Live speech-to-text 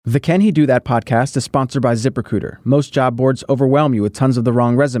The Can He Do That podcast is sponsored by ZipRecruiter. Most job boards overwhelm you with tons of the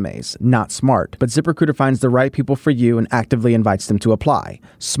wrong resumes. Not smart. But ZipRecruiter finds the right people for you and actively invites them to apply.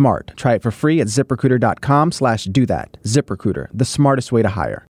 Smart. Try it for free at ZipRecruiter.com/do that. ZipRecruiter, the smartest way to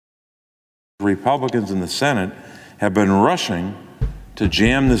hire. Republicans in the Senate have been rushing to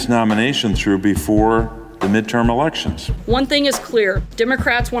jam this nomination through before the midterm elections. One thing is clear.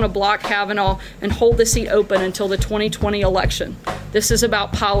 Democrats want to block Kavanaugh and hold the seat open until the 2020 election. This is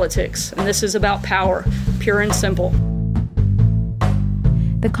about politics, and this is about power, pure and simple.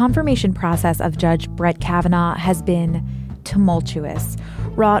 The confirmation process of Judge Brett Kavanaugh has been tumultuous,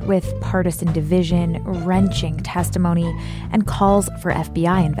 wrought with partisan division, wrenching testimony, and calls for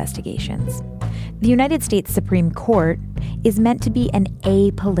FBI investigations. The United States Supreme Court is meant to be an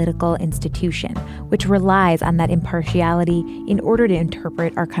apolitical institution, which relies on that impartiality in order to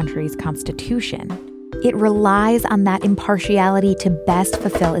interpret our country's constitution. It relies on that impartiality to best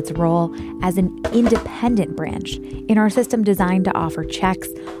fulfill its role as an independent branch in our system designed to offer checks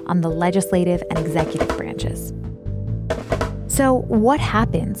on the legislative and executive branches. So what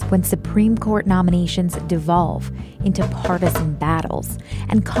happens when Supreme Court nominations devolve into partisan battles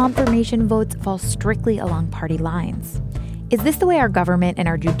and confirmation votes fall strictly along party lines? Is this the way our government and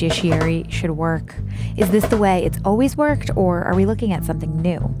our judiciary should work? Is this the way it's always worked, or are we looking at something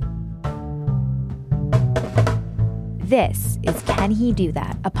new? This is Can He Do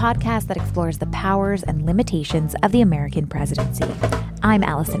That, a podcast that explores the powers and limitations of the American presidency. I'm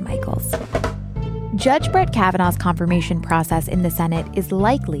Allison Michaels. Judge Brett Kavanaugh's confirmation process in the Senate is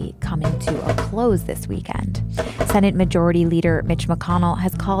likely coming to a close this weekend. Senate Majority Leader Mitch McConnell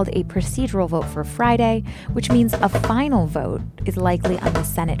has called a procedural vote for Friday, which means a final vote is likely on the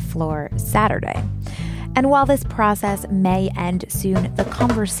Senate floor Saturday. And while this process may end soon, the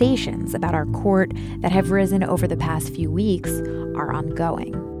conversations about our court that have risen over the past few weeks are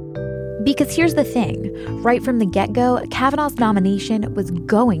ongoing. Because here's the thing, right from the get-go, Kavanaugh's nomination was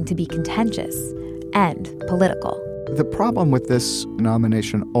going to be contentious and political. The problem with this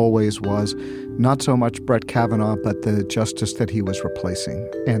nomination always was not so much Brett Kavanaugh, but the justice that he was replacing,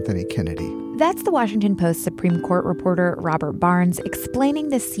 Anthony Kennedy. That's the Washington Post Supreme Court reporter Robert Barnes explaining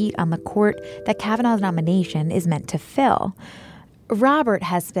the seat on the court that Kavanaugh's nomination is meant to fill. Robert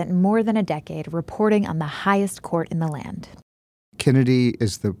has spent more than a decade reporting on the highest court in the land. Kennedy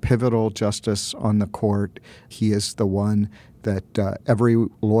is the pivotal justice on the court. He is the one that every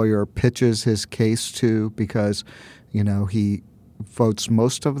lawyer pitches his case to because, he votes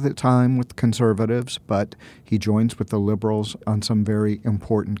most of the time with conservatives, but he joins with the liberals on some very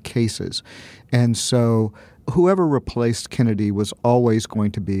important cases. And so whoever replaced Kennedy was always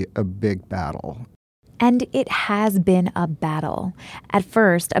going to be a big battle. And it has been a battle. At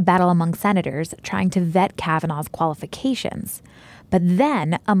first, a battle among senators trying to vet Kavanaugh's qualifications. But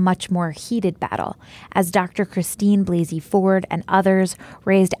then a much more heated battle as Dr. Christine Blasey Ford and others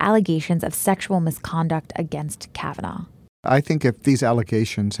raised allegations of sexual misconduct against Kavanaugh. I think if these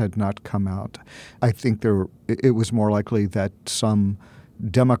allegations had not come out, I think it was more likely that some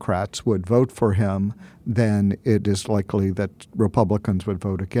Democrats would vote for him than it is likely that Republicans would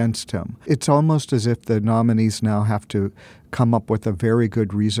vote against him. It's almost as if the nominees now have to come up with a very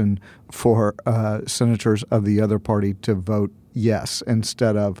good reason for senators of the other party to vote yes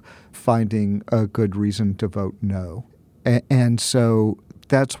instead of finding a good reason to vote no. And so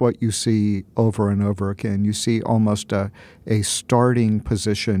that's what you see over and over again. You see almost a starting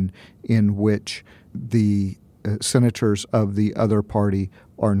position in which the senators of the other party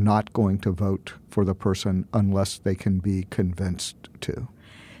are not going to vote for the person unless they can be convinced to.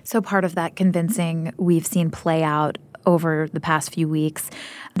 So part of that convincing we've seen play out over the past few weeks,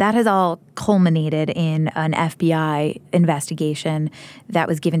 that has all culminated in an FBI investigation that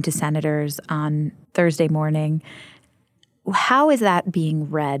was given to senators on Thursday morning. How is that being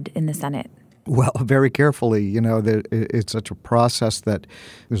read in the Senate? Well, very carefully. It's such a process that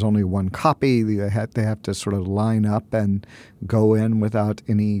there's only one copy. They have to sort of line up and go in without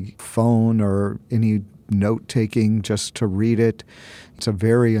any phone or any note-taking just to read it. It's a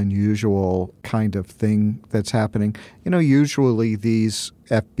very unusual kind of thing that's happening. Usually these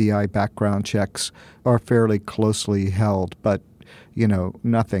FBI background checks are fairly closely held, but,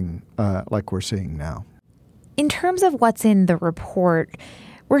 nothing like we're seeing now. In terms of what's in the report,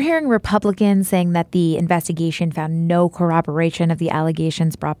 we're hearing Republicans saying that the investigation found no corroboration of the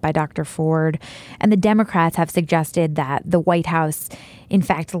allegations brought by Dr. Ford, and the Democrats have suggested that the White House, in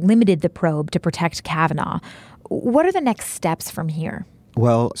fact, limited the probe to protect Kavanaugh. What are the next steps from here?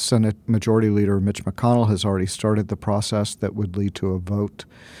 Well, Senate Majority Leader Mitch McConnell has already started the process that would lead to a vote.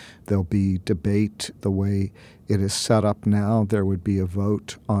 There'll be debate. The way it is set up now, there would be a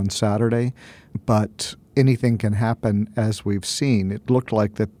vote on Saturday. But anything can happen, as we've seen. It looked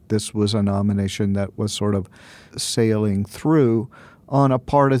like that this was a nomination that was sort of sailing through on a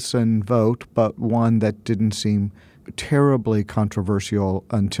partisan vote, but one that didn't seem terribly controversial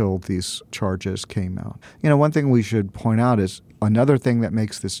until these charges came out. One thing we should point out is another thing that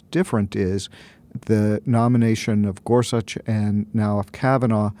makes this different is the nomination of Gorsuch and now of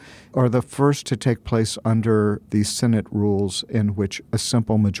Kavanaugh are the first to take place under the Senate rules in which a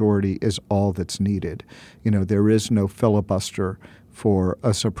simple majority is all that's needed. There is no filibuster for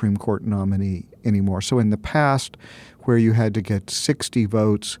a Supreme Court nominee anymore. So in the past, where you had to get 60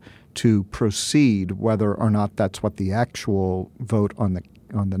 votes to proceed, whether or not that's what the actual vote on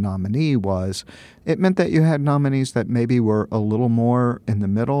the nominee was, it meant that you had nominees that maybe were a little more in the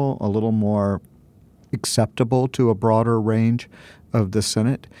middle, a little more acceptable to a broader range of the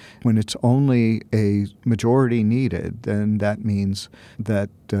Senate. When it's only a majority needed, then that means that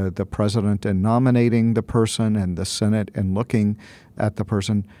the president in nominating the person and the Senate in looking at the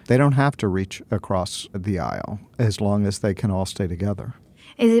person, they don't have to reach across the aisle as long as they can all stay together.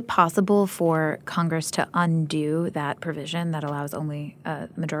 Is it possible for Congress to undo that provision that allows only a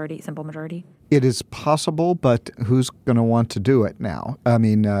majority, simple majority? It is possible, but who's going to want to do it now?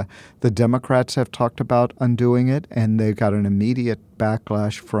 The Democrats have talked about undoing it, and they got an immediate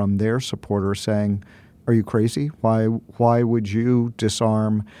backlash from their supporters saying, are you crazy? Why would you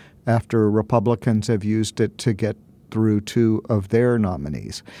disarm after Republicans have used it to get through two of their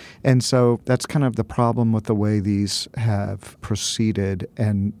nominees? And so that's kind of the problem with the way these have proceeded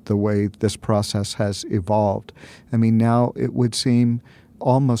and the way this process has evolved. Now it would seem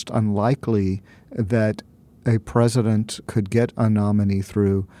almost unlikely that a president could get a nominee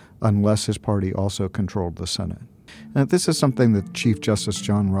through unless his party also controlled the Senate. Now, this is something that Chief Justice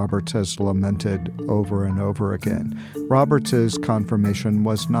John Roberts has lamented over and over again. Roberts' confirmation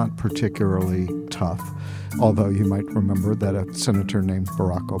was not particularly tough, although you might remember that a senator named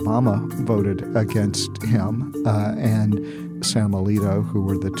Barack Obama voted against him, and Sam Alito, who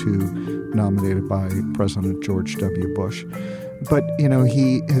were the two nominated by President George W. Bush. But,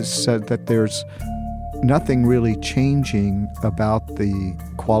 he has said that there's nothing really changing about the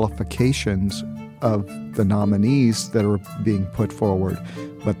qualifications of the nominees that are being put forward,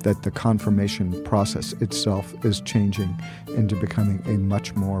 but that the confirmation process itself is changing into becoming a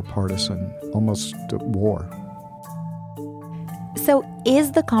much more partisan, almost war. So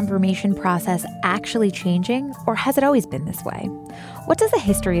is the confirmation process actually changing, or has it always been this way? What does the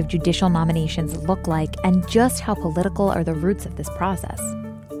history of judicial nominations look like, and just how political are the roots of this process?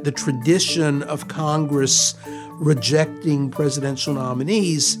 The tradition of Congress rejecting presidential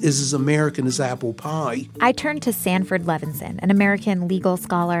nominees is as American as apple pie. I turned to Sanford Levinson, an American legal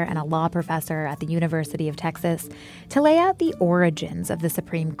scholar and a law professor at the University of Texas, to lay out the origins of the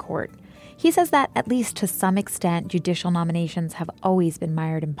Supreme Court. He says that, at least to some extent, judicial nominations have always been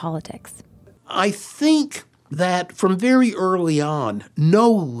mired in politics. I think that from very early on,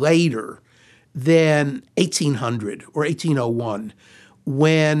 no later than 1800 or 1801,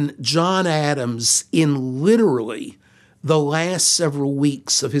 when John Adams, in literally the last several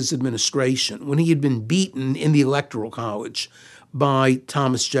weeks of his administration, when he had been beaten in the Electoral College by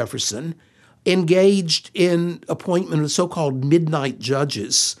Thomas Jefferson, engaged in appointment of so-called midnight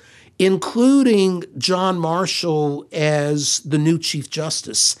judges, including John Marshall as the new Chief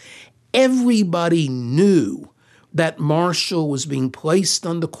Justice. Everybody knew that Marshall was being placed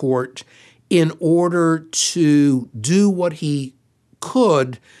on the court in order to do what he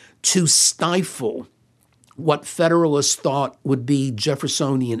could to stifle what Federalists thought would be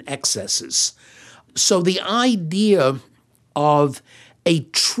Jeffersonian excesses. So the idea of a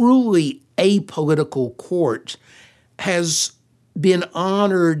truly apolitical court has been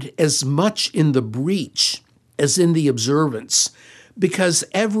honored as much in the breach as in the observance, because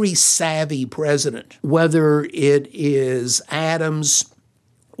every savvy president, whether it is Adams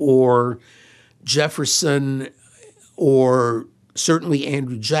or Jefferson or certainly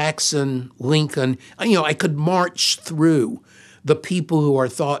Andrew Jackson, Lincoln, I could march through the people who are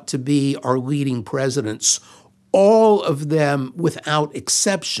thought to be our leading presidents. All of them, without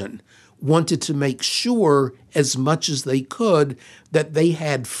exception, wanted to make sure, as much as they could, that they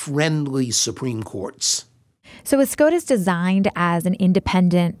had friendly Supreme Courts. So is SCOTUS designed as an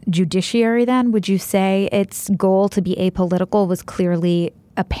independent judiciary then? Would you say its goal to be apolitical was clearly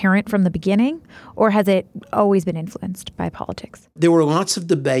apparent from the beginning, or has it always been influenced by politics? There were lots of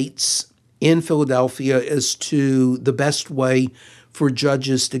debates in Philadelphia as to the best way for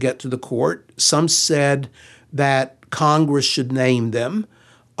judges to get to the court. Some said that Congress should name them.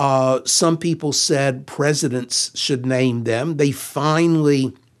 Some people said presidents should name them. They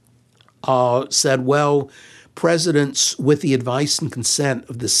finally said, well, presidents with the advice and consent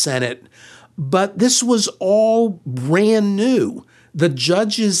of the Senate. But this was all brand new. The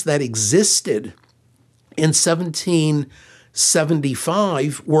judges that existed in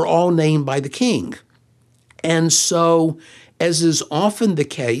 1775 were all named by the king. And so, as is often the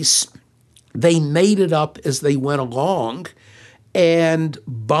case, they made it up as they went along. And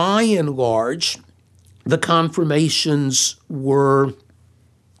by and large, the confirmations were,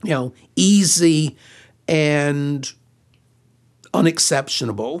 easy and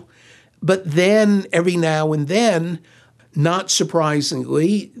unexceptionable. But then every now and then, not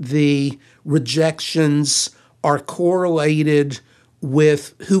surprisingly, the rejections are correlated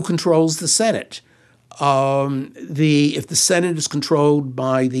with who controls the Senate. If the Senate is controlled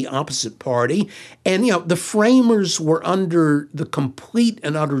by the opposite party, and the framers were under the complete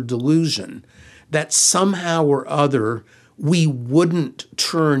and utter delusion that somehow or other we wouldn't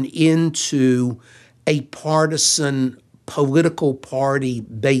turn into a partisan political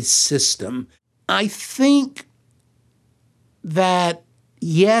party-based system. I think that,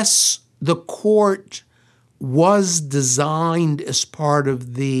 yes, the court was designed as part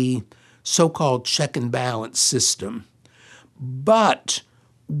of the so-called check and balance system. But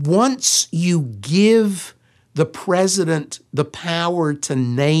once you give the president the power to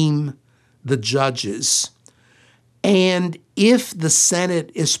name the judges, and if the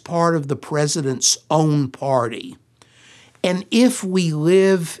Senate is part of the president's own party, and if we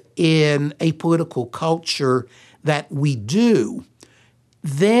live in a political culture that we do,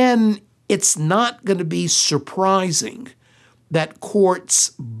 then it's not going to be surprising that courts,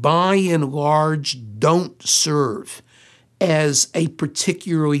 by and large, don't serve as a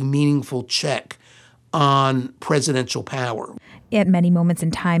particularly meaningful check on presidential power. At many moments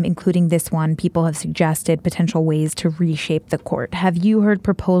in time, including this one, people have suggested potential ways to reshape the court. Have you heard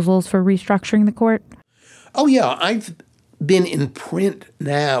proposals for restructuring the court? Oh, yeah. I've been in print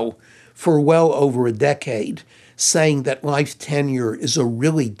now for well over a decade saying that life tenure is a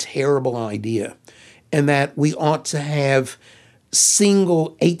really terrible idea and that we ought to have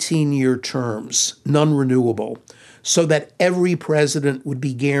single 18-year terms, non-renewable, so that every president would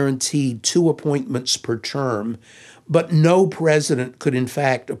be guaranteed 2 appointments per term, but no president could in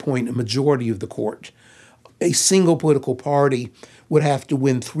fact appoint a majority of the court. A single political party would have to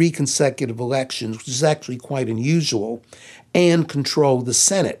win 3 consecutive elections, which is actually quite unusual, and control the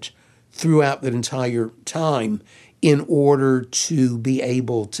Senate throughout that entire time in order to be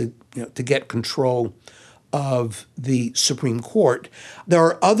able to get control of the Supreme Court. There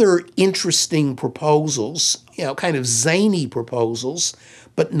are other interesting proposals, kind of zany proposals,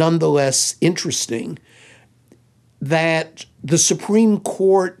 but nonetheless interesting, that the Supreme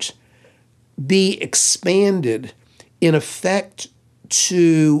Court be expanded in effect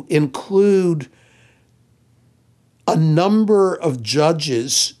to include a number of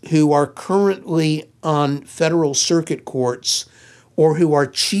judges who are currently on federal circuit courts or who are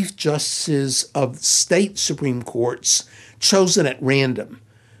chief justices of state Supreme Courts chosen at random,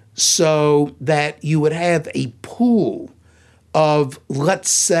 so that you would have a pool of, let's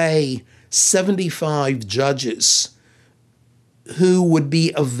say, 75 judges who would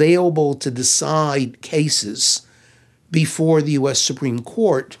be available to decide cases before the U.S. Supreme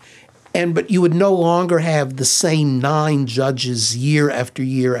Court, but you would no longer have the same 9 judges year after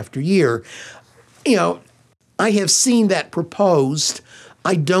year after year. I have seen that proposed.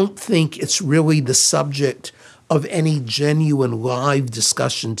 I don't think it's really the subject of any genuine live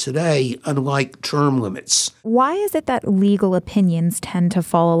discussion today, unlike term limits. Why is it that legal opinions tend to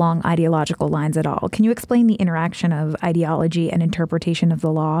fall along ideological lines at all? Can you explain the interaction of ideology and interpretation of the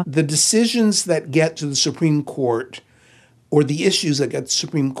law? The decisions that get to the Supreme Court, or the issues that get to the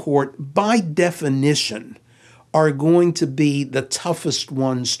Supreme Court, by definition, are going to be the toughest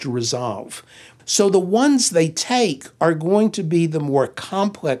ones to resolve. So the ones they take are going to be the more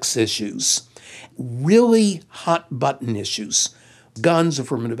complex issues, really hot-button issues: guns,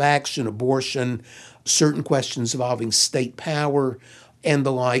 affirmative action, abortion, certain questions involving state power, and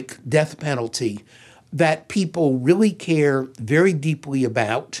the like, death penalty, that people really care very deeply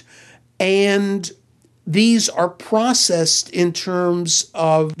about. And these are processed in terms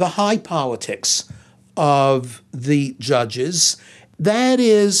of the high politics of the judges. That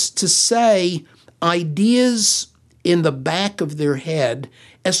is to say, ideas in the back of their head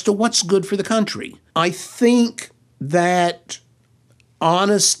as to what's good for the country. I think that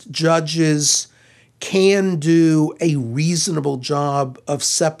honest judges can do a reasonable job of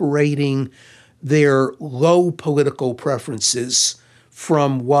separating their low political preferences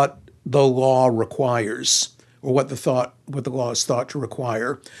from what the law requires, or what the law is thought to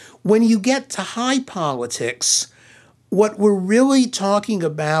require. When you get to high politics, what we're really talking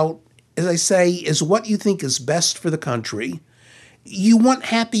about, as I say, is what you think is best for the country. You want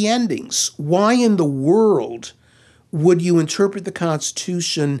happy endings. Why in the world would you interpret the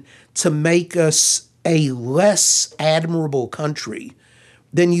Constitution to make us a less admirable country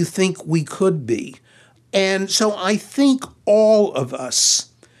than you think we could be? And so I think all of us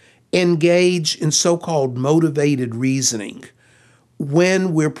engage in so-called motivated reasoning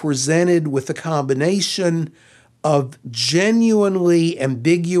when we're presented with a combination of genuinely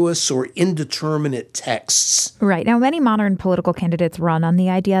ambiguous or indeterminate texts. Right. Now, many modern political candidates run on the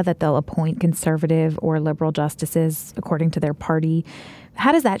idea that they'll appoint conservative or liberal justices according to their party.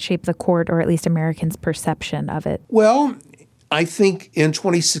 How does that shape the court, or at least Americans' perception of it? Well, I think in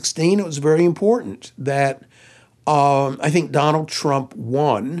 2016 it was very important that I think Donald Trump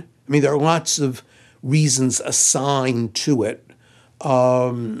won. I mean, there are lots of reasons assigned to it.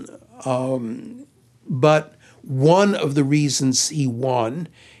 But one of the reasons he won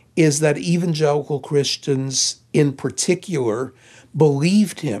is that evangelical Christians in particular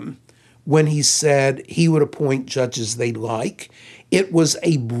believed him when he said he would appoint judges they like. It was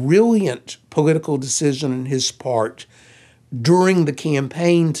a brilliant political decision on his part during the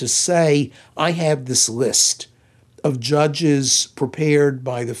campaign to say, I have this list of judges prepared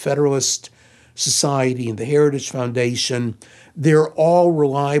by the Federalist Society and the Heritage Foundation. They're all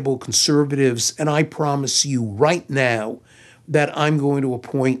reliable conservatives, and I promise you right now that I'm going to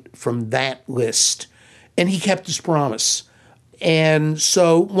appoint from that list. And he kept his promise. And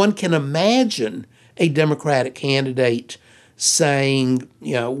so one can imagine a Democratic candidate saying,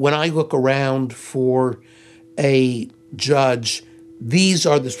 when I look around for a judge, these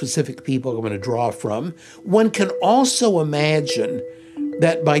are the specific people I'm going to draw from. One can also imagine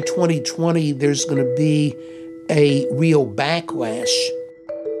that by 2020, there's going to be a real backlash.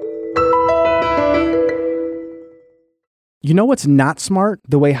 You know what's not smart?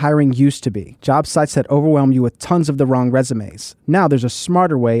 The way hiring used to be. Job sites that overwhelm you with tons of the wrong resumes. Now there's a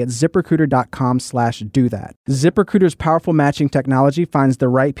smarter way at ZipRecruiter.com/do that. ZipRecruiter's powerful matching technology finds the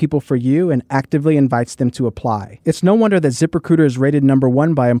right people for you and actively invites them to apply. It's no wonder that ZipRecruiter is rated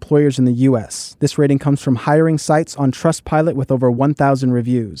 #1 by employers in the U.S. This rating comes from hiring sites on Trustpilot with over 1,000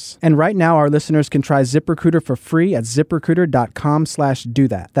 reviews. And right now our listeners can try ZipRecruiter for free at ZipRecruiter.com/do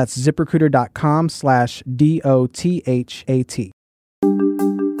that. That's ZipRecruiter.com/DOTHAT.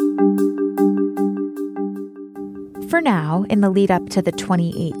 For now, in the lead up to the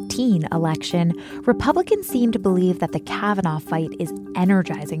 2018 election, Republicans seem to believe that the Kavanaugh fight is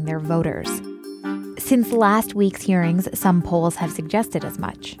energizing their voters. Since last week's hearings, some polls have suggested as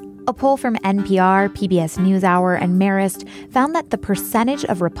much. A poll from NPR, PBS NewsHour, and Marist found that the percentage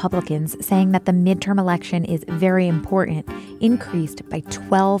of Republicans saying that the midterm election is very important increased by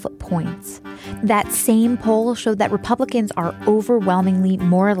 12 points. That same poll showed that Republicans are overwhelmingly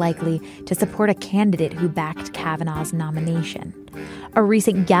more likely to support a candidate who backed Kavanaugh's nomination. A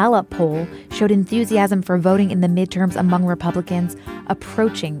recent Gallup poll showed enthusiasm for voting in the midterms among Republicans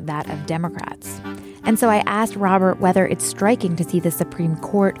approaching that of Democrats. And so I asked Robert whether it's striking to see the Supreme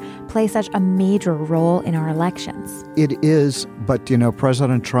Court play such a major role in our elections. It is, but,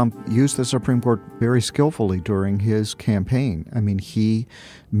 President Trump used the Supreme Court very skillfully during his campaign. I mean, he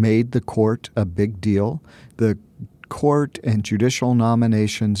made the court a big deal. The court and judicial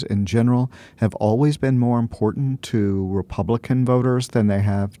nominations in general have always been more important to Republican voters than they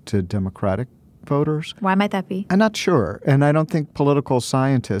have to Democratic voters. Why might that be? I'm not sure, and I don't think political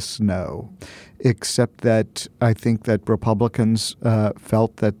scientists know, except that I think that Republicans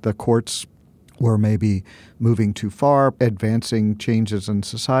felt that the courts were maybe moving too far, advancing changes in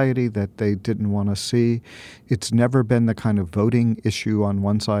society that they didn't want to see. It's never been the kind of voting issue on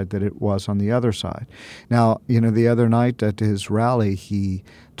one side that it was on the other side. Now, the other night at his rally, he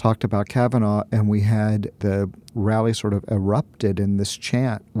talked about Kavanaugh, and we had the rally sort of erupted in this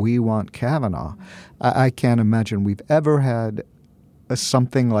chant, "We want Kavanaugh." I can't imagine we've ever had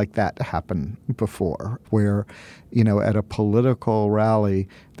something like that happen before, where, at a political rally,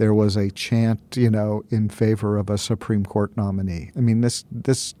 there was a chant, in favor of a Supreme Court nominee. I mean, this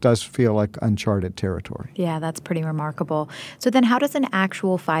does feel like uncharted territory. Yeah, that's pretty remarkable. So then how does an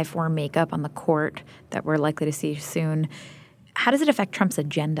actual 5-4 makeup on the court that we're likely to see soon, how does it affect Trump's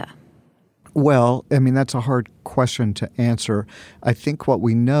agenda? Well, I mean, that's a hard question to answer. I think what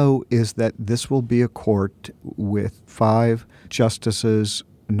we know is that this will be a court with 5 justices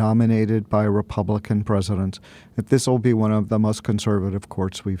nominated by Republican presidents, that this will be one of the most conservative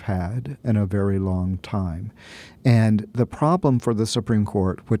courts we've had in a very long time. And the problem for the Supreme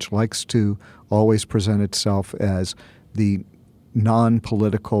Court, which likes to always present itself as the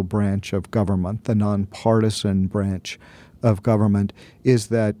non-political branch of government, the nonpartisan branch of government, is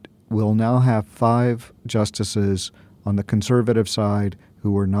that we'll now have 5 justices on the conservative side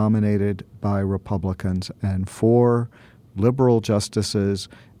who were nominated by Republicans and 4 liberal justices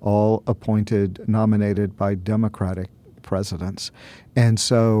all nominated by Democratic presidents. And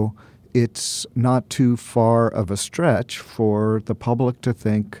so it's not too far of a stretch for the public to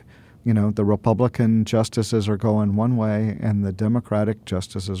think, the Republican justices are going one way and the Democratic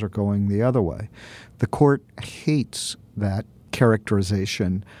justices are going the other way. The court hates that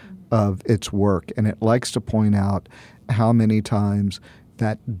characterization of its work, and it likes to point out how many times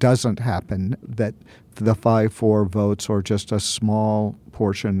that doesn't happen, that the 5-4 votes are just a small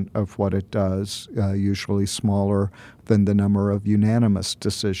portion of what it does, usually smaller than the number of unanimous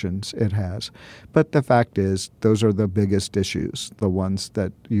decisions it has. But the fact is, those are the biggest issues, the ones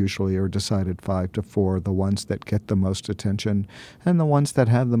that usually are decided 5-4, the ones that get the most attention, and the ones that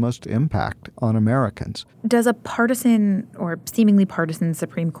have the most impact on Americans. Does a partisan or seemingly partisan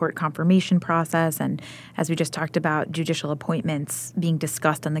Supreme Court confirmation process, and as we just talked about, judicial appointments being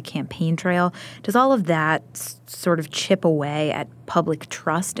discussed on the campaign trail, does all of that sort of chip away at public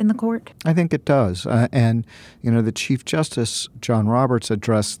trust in the court? I think it does. And the Chief Justice, John Roberts,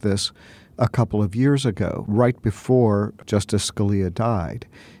 addressed this a couple of years ago, right before Justice Scalia died.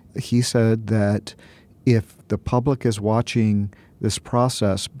 He said that if the public is watching this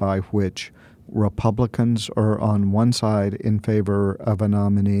process by which Republicans are on one side in favor of a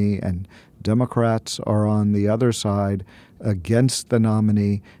nominee and Democrats are on the other side against the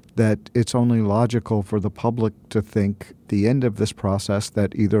nominee, that it's only logical for the public to think the end of this process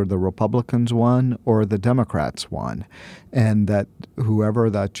that either the Republicans won or the Democrats won, and that whoever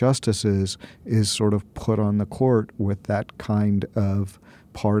that justice is sort of put on the court with that kind of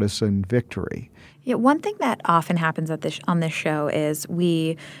partisan victory. Yeah, one thing that often happens on this show is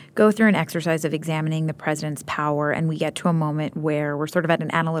we go through an exercise of examining the president's power, and we get to a moment where we're sort of at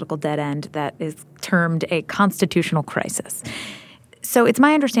an analytical dead end that is termed a constitutional crisis. So it's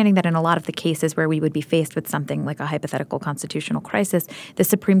my understanding that in a lot of the cases where we would be faced with something like a hypothetical constitutional crisis, the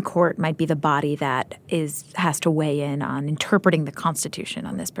Supreme Court might be the body that has to weigh in on interpreting the Constitution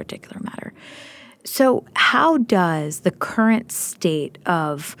on this particular matter. So how does the current state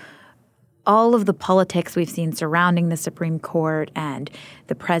of all of the politics we've seen surrounding the Supreme Court and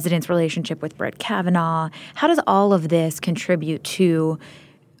the president's relationship with Brett Kavanaugh, how does all of this contribute to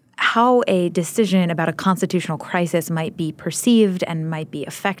how a decision about a constitutional crisis might be perceived and might be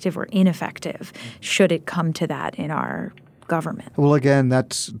effective or ineffective should it come to that in our government? Well, again,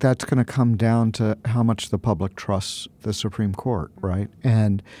 that's going to come down to how much the public trusts the Supreme Court, right?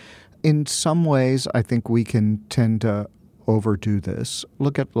 And in some ways, I think we can tend to overdo this.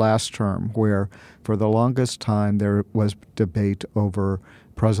 Look at last term, where for the longest time there was debate over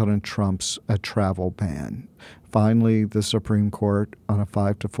President Trump's travel ban. Finally, the Supreme Court, on a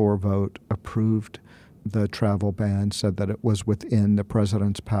 5-4 vote, approved the travel ban, said that it was within the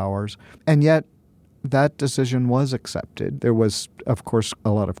president's powers. And yet, that decision was accepted. There was, of course,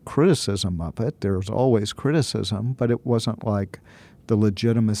 a lot of criticism of it. There was always criticism, but it wasn't like the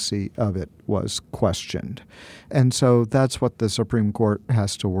legitimacy of it was questioned. And so that's what the Supreme Court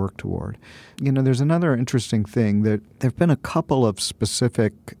has to work toward. There's another interesting thing that there have been a couple of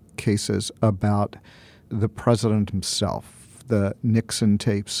specific cases about the president himself, the Nixon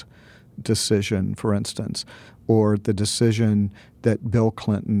tapes decision, for instance, or the decision that Bill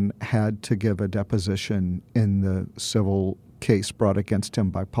Clinton had to give a deposition in the civil case brought against him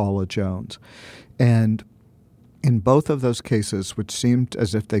by Paula Jones. And in both of those cases, which seemed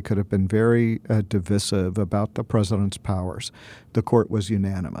as if they could have been very divisive about the president's powers, the court was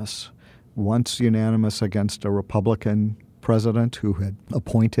unanimous. Once unanimous against a Republican president who had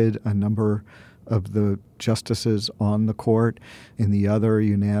appointed a number of the justices on the court, and the other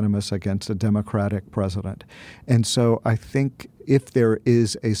unanimous against a Democratic president. And so I think if there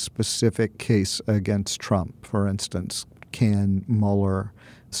is a specific case against Trump, for instance, can Mueller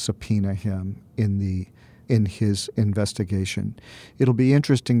subpoena him in his investigation? It'll be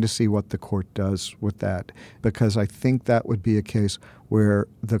interesting to see what the court does with that, because I think that would be a case where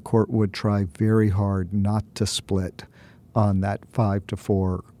the court would try very hard not to split on that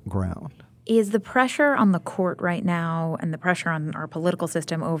 5-4 ground. Is the pressure on the court right now and the pressure on our political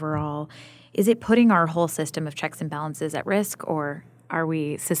system overall, is it putting our whole system of checks and balances at risk, or are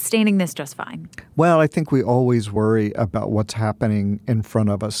we sustaining this just fine? Well, I think we always worry about what's happening in front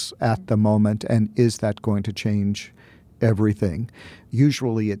of us at the moment, and is that going to change everything?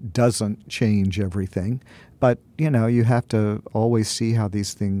 Usually it doesn't change everything, but, you have to always see how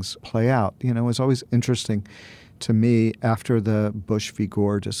these things play out. It was always interesting to me after the Bush v.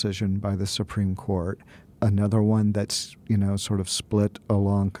 Gore decision by the Supreme Court, another one that's, sort of split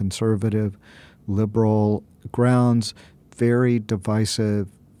along conservative, liberal grounds, very divisive,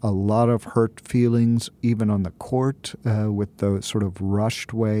 a lot of hurt feelings, even on the court, with the sort of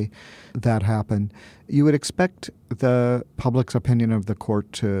rushed way that happened. You would expect the public's opinion of the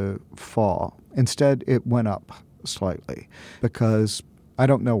court to fall. Instead, it went up slightly because, I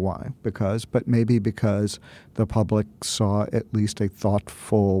don't know why, but maybe because the public saw at least a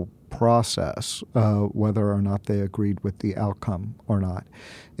thoughtful process, whether or not they agreed with the outcome or not.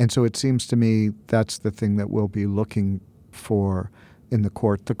 And so it seems to me that's the thing that we'll be looking for in the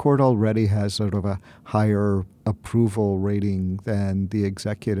court. The court already has sort of a higher approval rating than the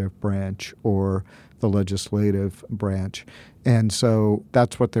executive branch or the legislative branch. And so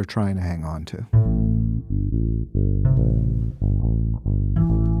that's what they're trying to hang on to.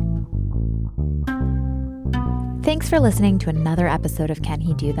 Thanks for listening to another episode of Can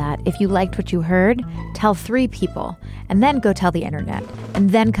He Do That? If you liked what you heard, tell 3 people, and then go tell the internet,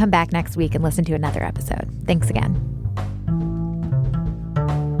 and then come back next week and listen to another episode. Thanks again.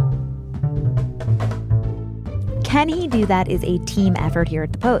 Can He Do That is a team effort here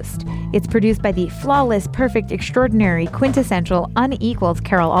at The Post. It's produced by the flawless, perfect, extraordinary, quintessential, unequaled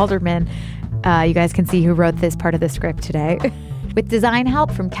Carol Alderman. You guys can see who wrote this part of the script today. With design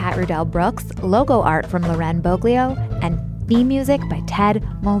help from Kat Rudell Brooks, logo art from Loren Boglio, and theme music by Ted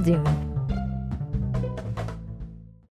Muldoon.